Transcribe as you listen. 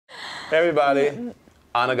Hey everybody,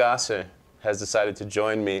 Anna Gasser has decided to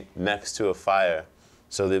join me next to a fire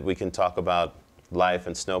so that we can talk about life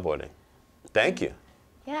and snowboarding. Thank you.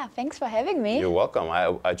 Yeah, thanks for having me. You're welcome.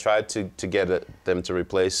 I tried to get them to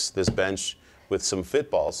replace this bench with some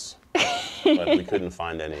fitballs, but we couldn't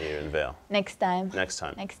find any here in Vail. Next time. Next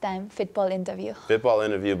time. Next time, fitball interview. Fitball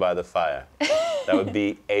interview by the fire. That would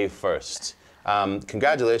be a first.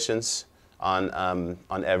 Congratulations on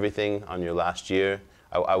everything, on your last year.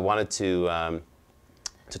 I wanted to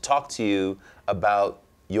talk to you about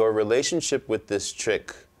your relationship with this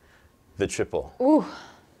trick, the triple. Ooh.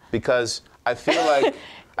 Because I feel like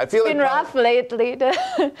it's been rough lately.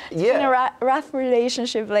 It's been a rough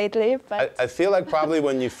relationship lately. But I feel like probably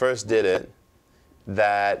when you first did it,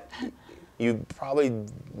 that you probably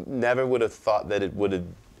never would have thought that it would have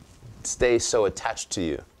stayed so attached to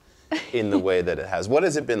you in the way that it has. What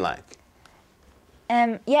has it been like?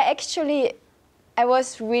 Yeah, actually, I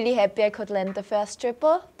was really happy I could land the first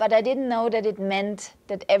triple, but I didn't know that it meant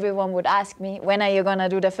that everyone would ask me, when are you gonna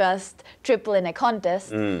do the first triple in a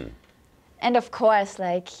contest? And of course,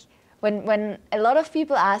 like, when a lot of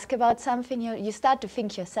people ask about something, you start to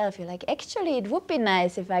think yourself, you're like, actually, it would be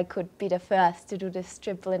nice if I could be the first to do this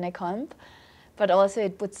triple in a comp, but also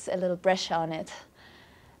it puts a little pressure on it.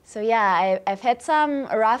 So yeah, I've had some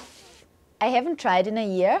rough, I haven't tried in a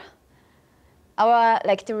year.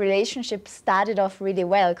 The relationship started off really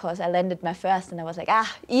well because I landed my first and I was like,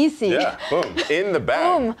 easy. Yeah, boom, in the bag.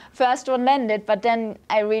 Boom, first one landed, but then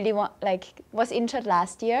I really was injured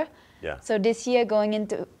last year. Yeah. So this year going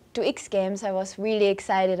into X Games, I was really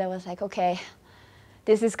excited. I was like, okay,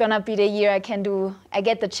 this is gonna be the year I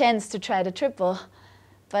get the chance to try the triple.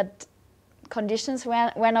 But conditions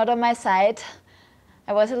were not on my side.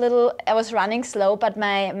 I was running slow, but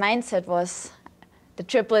my mindset was, the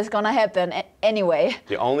triple is gonna happen anyway.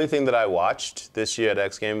 The only thing that I watched this year at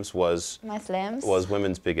X Games was my slams. Was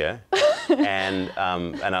women's big air, and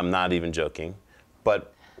I'm not even joking.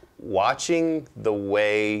 But watching the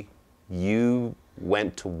way you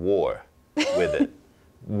went to war with it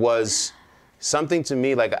was something to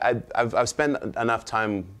me. Like I've spent enough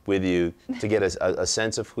time with you to get a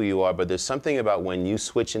sense of who you are. But there's something about when you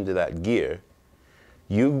switch into that gear,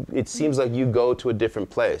 it seems like you go to a different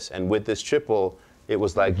place. And with this triple, it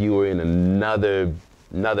was like you were in another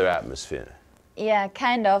atmosphere. Yeah,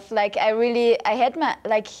 kind of. Like I had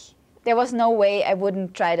there was no way I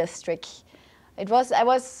wouldn't try this trick. I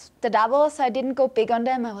was the doubles, I didn't go big on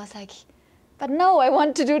them. I was like, but no, I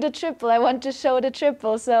want to do the triple. I want to show the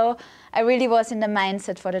triple. So I really was in the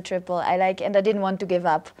mindset for the triple. And I didn't want to give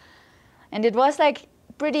up. And it was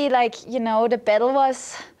pretty the battle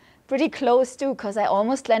was pretty close too, because I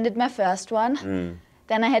almost landed my first one.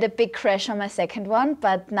 Then I had a big crash on my second one,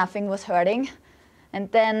 but nothing was hurting.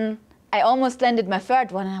 And then I almost landed my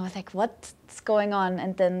third one, and I was like, what's going on?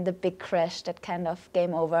 And then the big crash, that kind of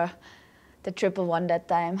game over. The triple won that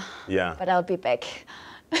time. Yeah. But I'll be back.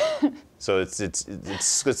 So it's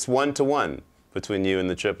 1-1 between you and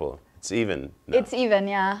the triple. It's even now. It's even,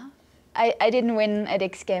 yeah. I didn't win at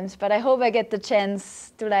X Games, but I hope I get the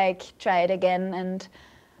chance to try it again, and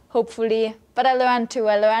hopefully. But I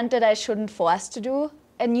learned that I shouldn't force to do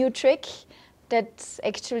a new trick. That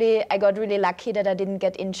actually, I got really lucky that I didn't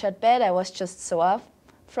get injured bad. I was just sore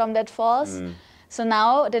from that falls. So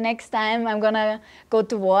now, the next time I'm gonna go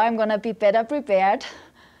to war, I'm gonna be better prepared.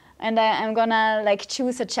 And I'm gonna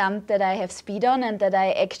choose a jump that I have speed on and that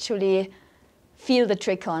I actually feel the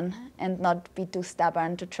trick on, and not be too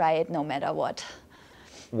stubborn to try it no matter what.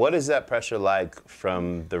 What is that pressure like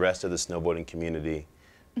from the rest of the snowboarding community?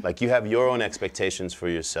 Like, you have your own expectations for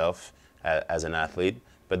yourself as an athlete,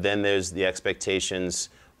 but then there's the expectations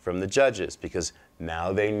from the judges, because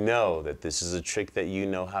now they know that this is a trick that you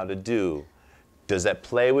know how to do. Does that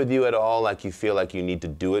play with you at all? Like, you feel like you need to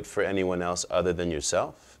do it for anyone else other than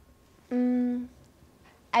yourself?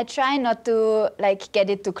 I try not to get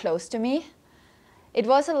it too close to me. It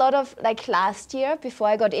was a lot of last year before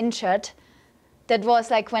I got injured. That was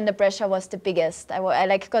when the pressure was the biggest.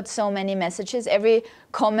 I got so many messages. Every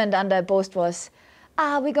comment under a post was,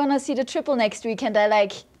 we're gonna see the triple next week, and I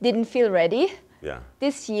didn't feel ready. Yeah.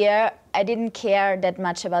 This year I didn't care that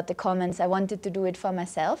much about the comments. I wanted to do it for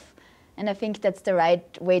myself, and I think that's the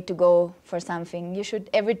right way to go for something.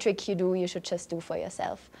 Every trick you do, you should just do for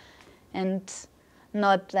yourself, and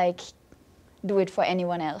not do it for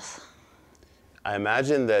anyone else. I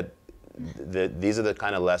imagine that these are the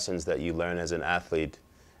kind of lessons that you learn as an athlete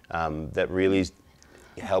that really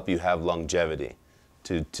help you have longevity,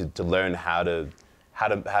 to learn how to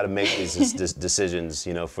make these decisions,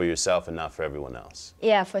 for yourself and not for everyone else.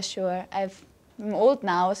 Yeah, for sure. I'm old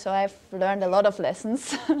now, so I've learned a lot of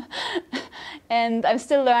lessons. And I'm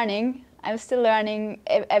still learning. I'm still learning.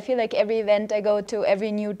 I feel like every event I go to,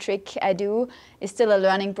 every new trick I do is still a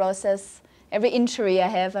learning process. Every injury I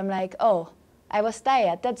have, I'm like, oh, I was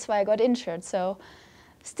tired. That's why I got injured. So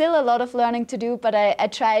still a lot of learning to do, but I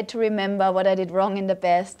try to remember what I did wrong in the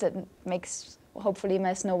past. That makes, hopefully,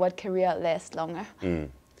 my snowboard career last longer.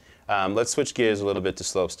 Let's switch gears a little bit to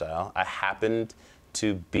slopestyle. I happened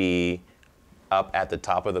to be up at the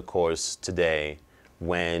top of the course today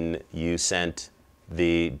when you sent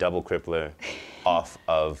the double crippler off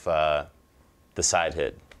of the side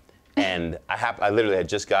hit. And I literally had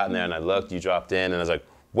just gotten there and I looked, you dropped in, and I was like,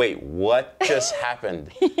 wait, what just happened?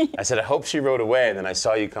 I said, I hope she rode away, and then I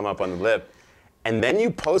saw you come up on the lip. And then you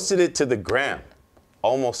posted it to the gram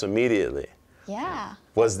almost immediately. Yeah.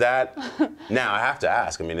 Was that, now I have to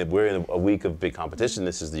ask, I mean, we're in a week of big competition,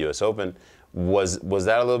 this is the US Open. Was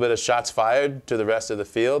that a little bit of shots fired to the rest of the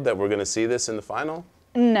field that we're gonna see this in the final?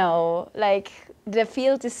 No, like the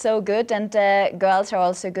field is so good and the girls are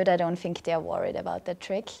also good. I don't think they're worried about that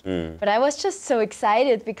trick. But I was just so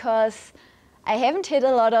excited because I haven't hit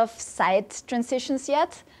a lot of side transitions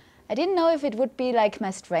yet. I didn't know if it would be like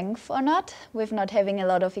my strength or not with not having a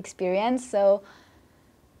lot of experience. So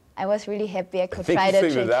I was really happy I could try that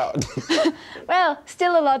trick. It out. Well,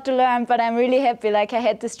 still a lot to learn, but I'm really happy. Like I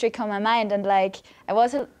had this trick on my mind, and like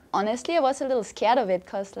honestly, I was a little scared of it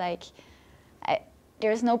because like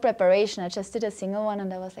there's no preparation. I just did a single one,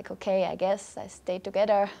 and I was like, okay, I guess I stay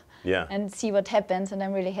together and see what happens. And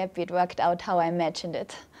I'm really happy it worked out how I imagined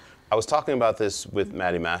it. I was talking about this with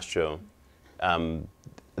Maddie Mastro.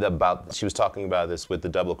 She was talking about this with the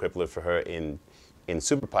double crippler for her in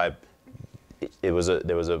Superpipe. There was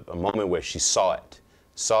a moment where she saw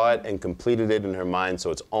it and completed it in her mind.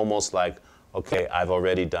 So it's almost like, okay, I've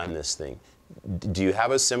already done this thing. Do you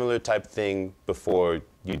have a similar type thing before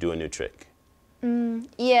you do a new trick?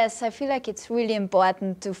 Yes, I feel like it's really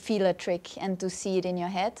important to feel a trick and to see it in your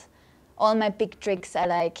head. All my big tricks I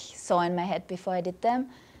like saw in my head before I did them.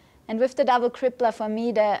 And with the double crippler, for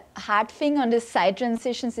me, the hard thing on the side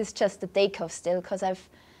transitions is just the takeoff still, because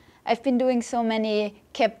I've been doing so many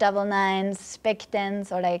cap double nines, back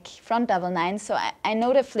tens, or like front double nines. So I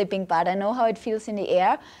know the flipping part. I know how it feels in the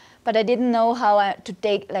air, but I didn't know how to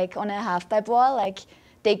take like on a half pipe wall, like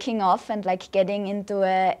taking off and like getting into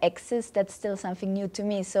a axis. That's still something new to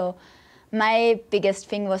me. So my biggest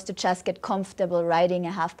thing was to just get comfortable riding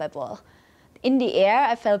a half pipe wall. In the air,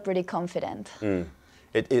 I felt pretty confident.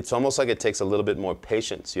 It's almost like it takes a little bit more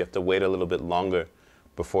patience. You have to wait a little bit longer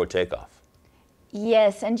before takeoff.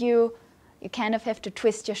 Yes, and you kind of have to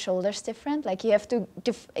twist your shoulders different. Like you have to,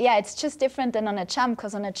 it's just different than on a jump,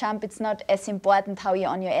 because on a jump it's not as important how you're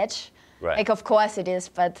on your edge. Right. Like of course it is,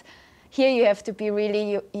 but here you have to be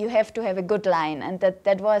really, you have to have a good line. And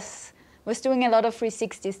that was doing a lot of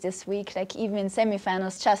 360s this week, like even in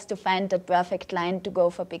semifinals, just to find that perfect line to go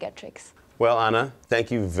for bigger tricks. Well, Anna, thank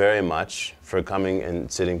you very much for coming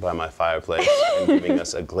and sitting by my fireplace and giving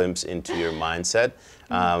us a glimpse into your mindset.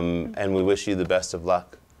 And we wish you the best of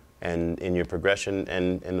luck and in your progression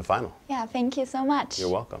and in the final. Yeah, thank you so much. You're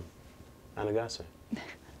welcome. Anna Gasser.